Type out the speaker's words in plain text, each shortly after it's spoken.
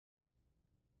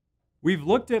We've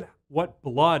looked at what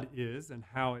blood is and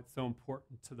how it's so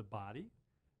important to the body,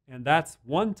 and that's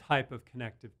one type of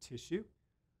connective tissue.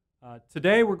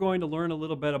 Today we're going to learn a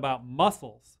little bit about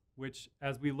muscles, which,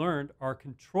 as we learned, are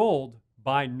controlled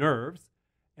by nerves,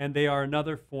 and they are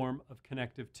another form of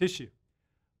connective tissue.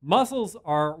 Muscles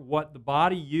are what the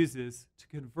body uses to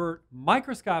convert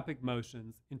microscopic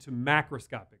motions into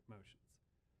macroscopic motions.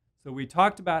 So we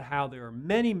talked about how there are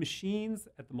many machines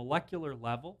at the molecular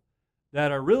level that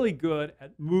are really good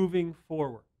at moving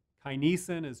forward.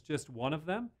 Kinesin is just one of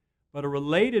them, but a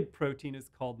related protein is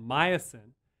called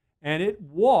myosin, and it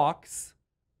walks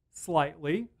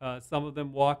slightly. Some of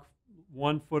them walk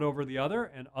one foot over the other,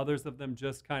 and others of them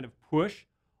just kind of push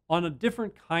on a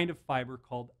different kind of fiber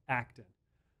called actin.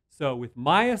 So with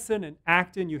myosin and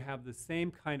actin, you have the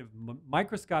same kind of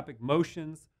microscopic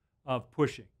motions of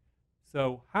pushing.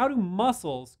 So how do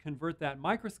muscles convert that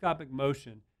microscopic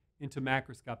motion into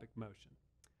macroscopic motion?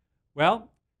 Well,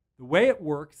 the way it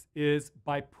works is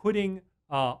by putting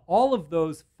all of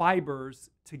those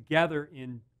fibers together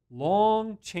in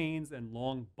long chains and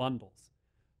long bundles.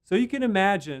 So you can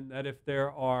imagine that if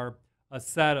there are a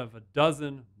set of a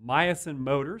dozen myosin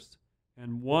motors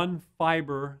and one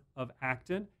fiber of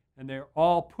actin, and they're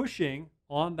all pushing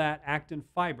on that actin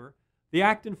fiber, the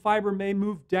actin fiber may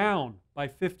move down by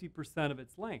 50% of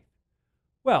its length.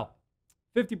 Well,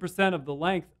 50% of the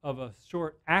length of a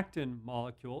short actin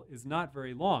molecule is not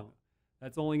very long.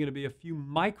 That's only going to be a few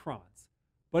microns.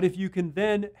 But if you can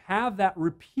then have that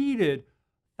repeated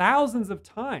thousands of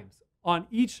times on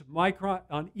each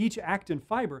actin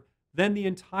fiber, then the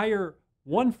entire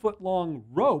 1 foot long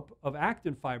rope of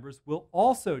actin fibers will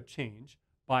also change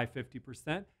by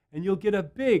 50%, and you'll get a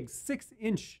big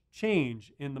 6-inch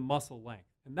change in the muscle length.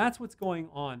 And that's what's going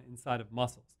on inside of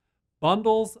muscles.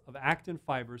 Bundles of actin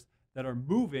fibers that are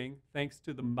moving thanks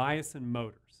to the myosin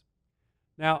motors.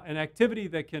 Now, an activity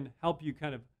that can help you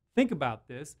kind of think about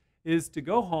this is to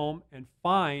go home and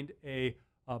find a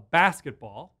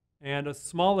basketball and a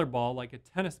smaller ball like a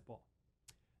tennis ball.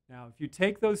 Now, if you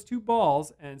take those two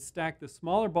balls and stack the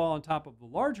smaller ball on top of the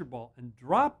larger ball and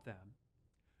drop them,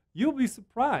 you'll be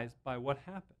surprised by what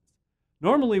happens.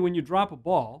 Normally, when you drop a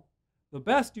ball, the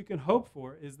best you can hope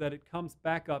for is that it comes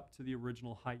back up to the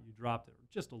original height you dropped it, or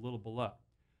just a little below.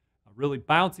 A really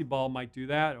bouncy ball might do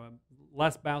that.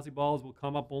 Less bouncy balls will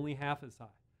come up only half as high.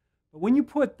 But when you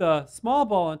put the small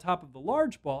ball on top of the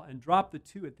large ball and drop the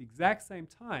two at the exact same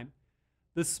time,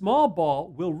 the small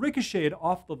ball will ricochet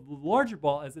off the larger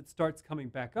ball as it starts coming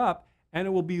back up, and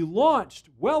it will be launched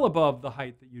well above the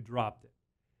height that you dropped it.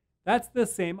 That's the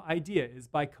same idea, is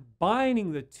by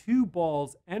combining the two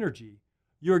balls' energy,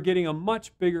 you're getting a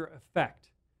much bigger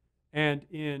effect. And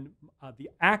in the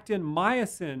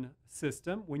actin-myosin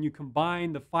system, when you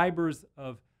combine the fibers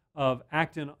of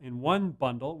actin in one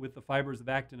bundle with the fibers of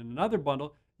actin in another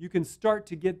bundle, you can start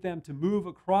to get them to move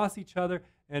across each other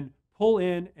and pull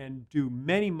in and do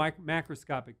many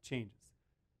macroscopic changes.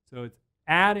 So it's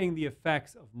adding the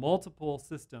effects of multiple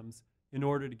systems in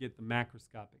order to get the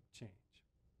macroscopic change.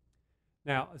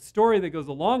 Now, a story that goes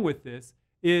along with this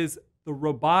is the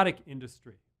robotic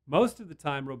industry. Most of the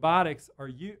time, robotics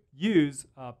use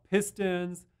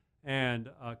pistons and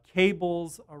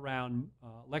cables around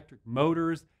electric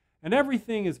motors, and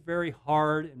everything is very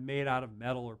hard and made out of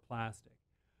metal or plastic.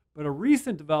 But a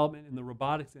recent development in the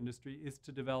robotics industry is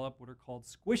to develop what are called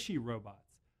squishy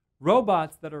robots,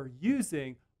 robots that are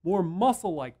using more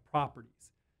muscle-like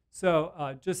properties.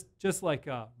 So just like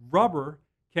rubber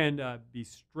can be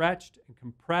stretched and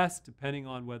compressed depending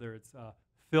on whether it's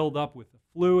filled up with the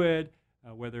fluid,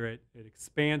 whether it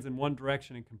expands in one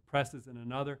direction and compresses in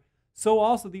another. So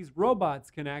also these robots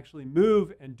can actually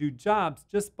move and do jobs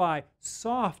just by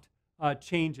soft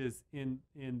changes in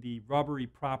the rubbery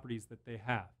properties that they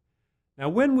have. Now,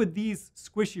 when would these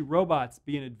squishy robots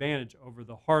be an advantage over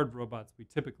the hard robots we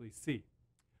typically see?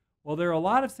 Well, there are a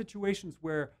lot of situations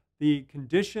where the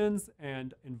conditions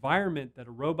and environment that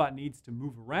a robot needs to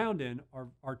move around in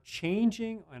are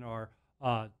changing and are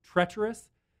treacherous.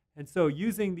 And so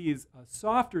using these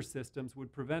softer systems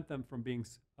would prevent them from being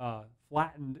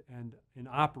flattened and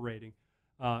operating.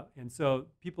 And so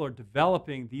people are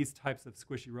developing these types of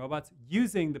squishy robots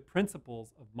using the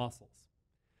principles of muscles.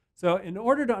 So in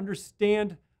order to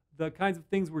understand the kinds of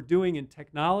things we're doing in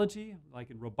technology, like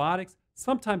in robotics,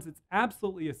 sometimes it's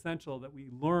absolutely essential that we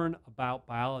learn about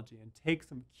biology and take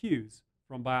some cues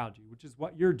from biology, which is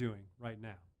what you're doing right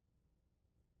now.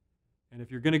 And if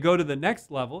you're going to go to the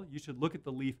next level, you should look at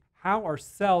the leaf, how are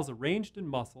cells arranged in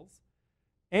muscles,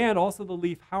 and also the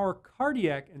leaf, how are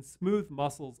cardiac and smooth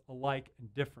muscles alike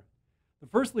and different. The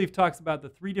first leaf talks about the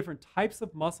 3 different types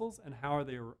of muscles and how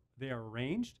they are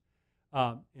arranged.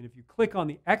 And if you click on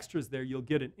the extras there, you'll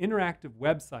get an interactive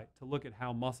website to look at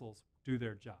how muscles do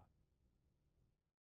their job.